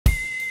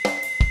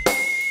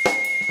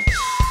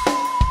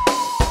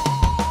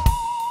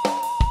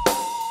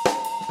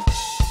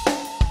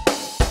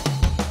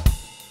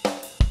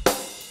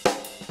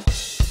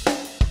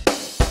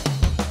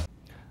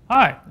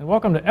and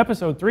welcome to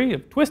episode 3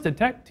 of Twisted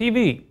Tech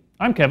TV.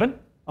 I'm Kevin.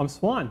 I'm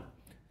Swan.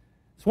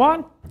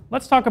 Swan,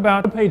 let's talk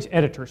about web page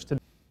editors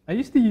today. I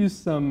used to use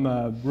some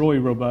really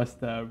robust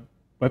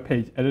web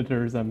page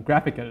editors,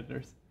 graphic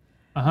editors.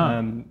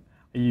 I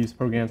use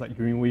programs like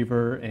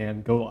Dreamweaver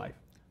and GoLive.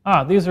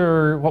 These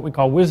are what we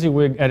call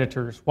WSIWYG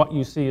editors. What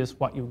you see is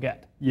what you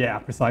get. Yeah,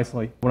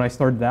 precisely. When I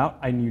started out,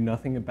 I knew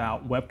nothing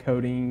about web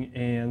coding,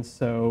 and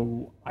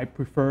so I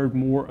preferred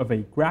more of a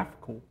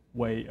graphical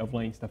way of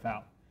laying stuff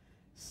out.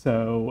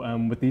 So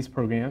with these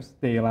programs,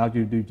 they allowed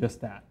you to do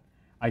just that.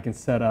 I can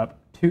set up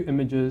 2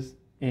 images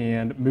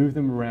and move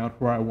them around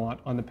where I want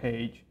on the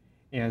page,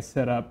 and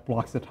set up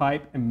blocks of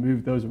type and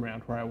move those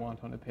around where I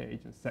want on the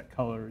page, and set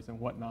colors and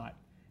whatnot.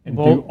 And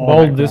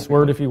bold this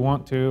word if you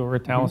want to, or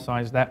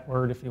italicize that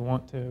word if you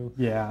want to.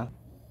 Yeah.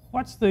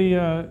 What's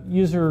the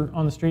user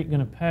on the street going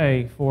to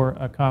pay for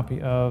a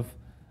copy of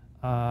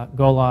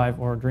GoLive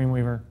or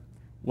Dreamweaver?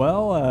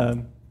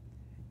 Well,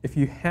 if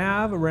you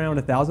have around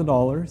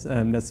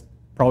 $1,000, that's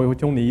probably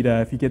what you'll need.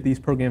 If you get these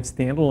programs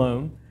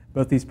standalone,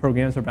 both these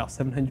programs are about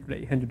 $700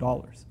 to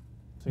 $800.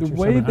 The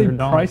way they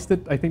priced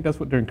it, I think that's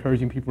what they're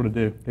encouraging people to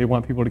do. They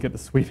want people to get the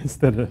suite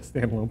instead of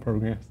standalone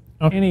programs.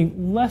 Okay. Any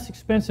less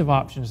expensive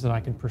options that I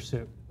can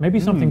pursue? Maybe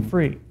something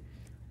free?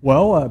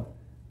 Well,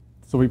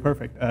 this will be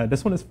perfect.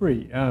 This one is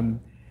free.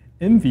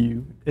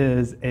 InView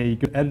is a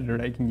good editor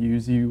that you can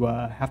use. You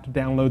have to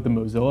download the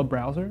Mozilla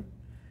browser,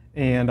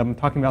 and I'm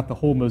talking about the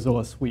whole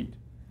Mozilla suite.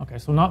 Okay,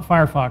 so not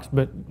Firefox,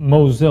 but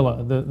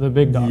Mozilla, the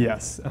big dog.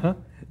 Yes.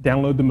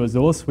 Download the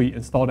Mozilla suite,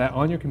 install that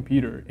on your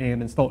computer,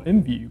 and install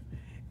InView.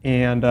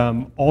 And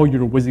all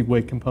your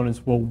WSIWYG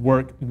components will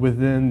work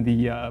within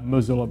the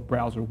Mozilla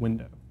browser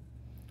window.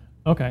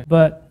 Okay,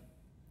 but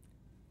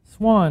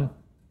Swan,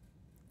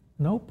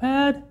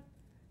 Notepad?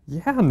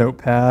 Yeah,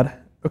 Notepad.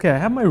 Okay, I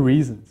have my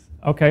reasons.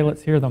 Okay,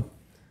 let's hear them.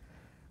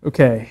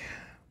 Okay,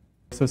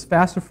 so it's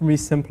faster for me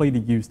simply to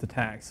use the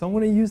tags. So I'm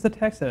going to use the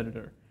text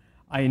editor.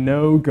 I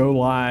know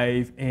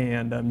GoLive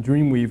and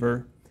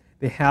Dreamweaver,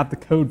 they have the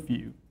code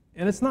view.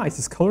 And it's nice,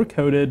 it's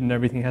color-coded and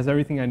everything, has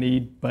everything I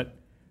need, but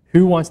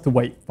who wants to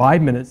wait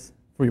 5 minutes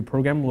for your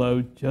program to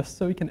load just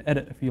so you can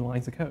edit a few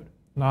lines of code?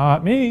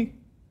 Not me.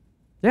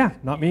 Yeah,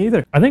 not me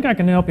either. I think I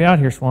can help you out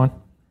here, Swan.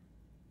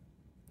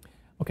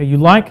 Okay, you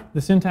like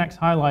the syntax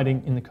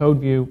highlighting in the code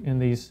view in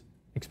these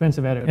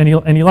expensive editors.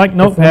 And you like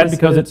Notepad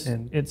because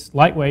it's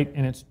lightweight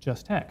and it's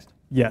just text.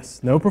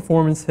 Yes, no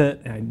performance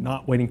hit, and I'm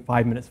not waiting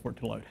 5 minutes for it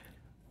to load.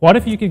 What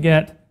if you could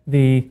get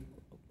the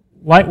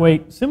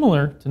lightweight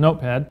similar to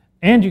Notepad,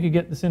 and you could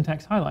get the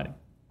syntax highlighting?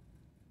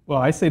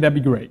 Well, I say that'd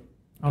be great.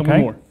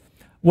 Okay. More.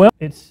 Well,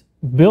 it's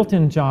built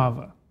in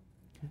Java,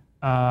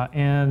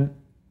 and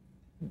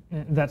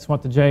that's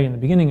what the J in the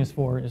beginning is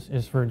for,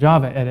 is for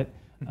Java edit.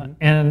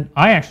 And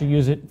I actually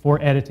use it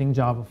for editing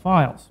Java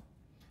files.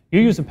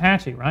 You use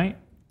Apache, right?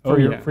 For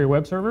your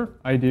web server?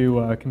 I do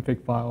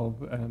config file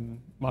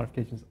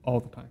modifications all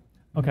the time.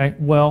 Okay,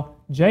 well,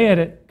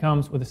 JEdit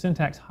comes with a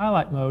syntax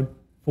highlight mode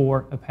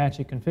for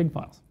Apache config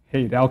files.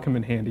 Hey, that'll come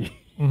in handy.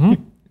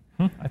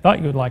 I thought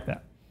you would like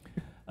that.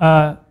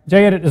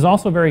 JEdit is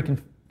also very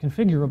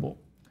configurable.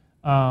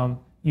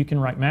 You can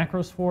write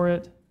macros for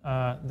it.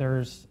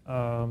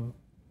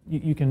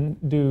 You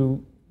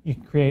can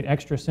create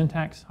extra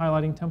syntax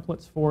highlighting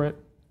templates for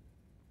it.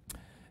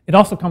 It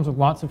also comes with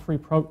lots of free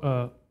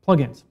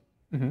plugins.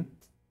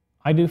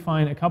 I do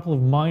find a couple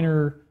of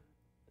minor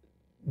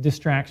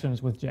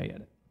distractions with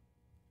JEdit.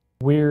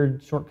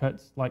 Weird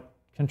shortcuts like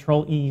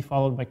Control-E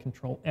followed by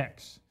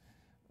Control-X,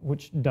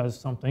 which does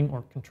something,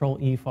 or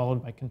Control-E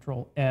followed by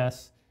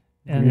Control-S.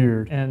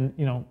 Weird. And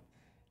you know.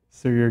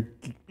 So you're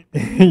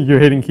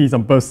hitting keys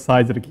on both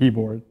sides of the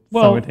keyboard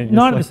simultaneously.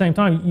 Not at the same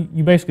time.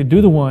 You basically do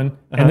the one,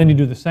 and then you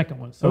do the second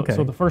one. So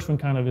the first one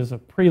kind of is a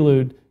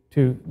prelude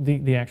to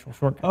the actual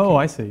shortcut. Oh,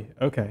 I see.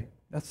 Okay.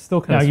 That's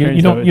still kind of strange.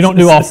 You don't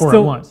do all 4 at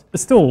once.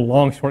 It's still a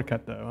long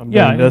shortcut, though. I'm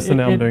doing this, and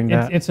now I'm doing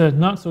that. It's a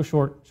not so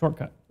short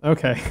shortcut.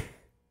 Okay.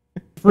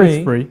 It's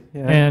free,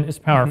 yeah. And it's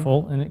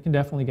powerful, and it can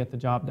definitely get the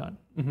job done.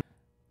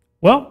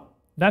 Well,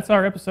 that's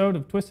our episode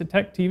of Twisted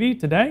Tech TV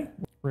today.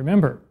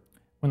 Remember,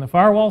 when the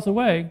firewall's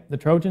away, the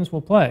Trojans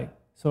will play.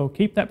 So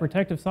keep that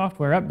protective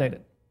software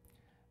updated.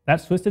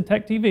 That's Twisted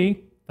Tech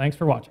TV. Thanks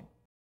for watching.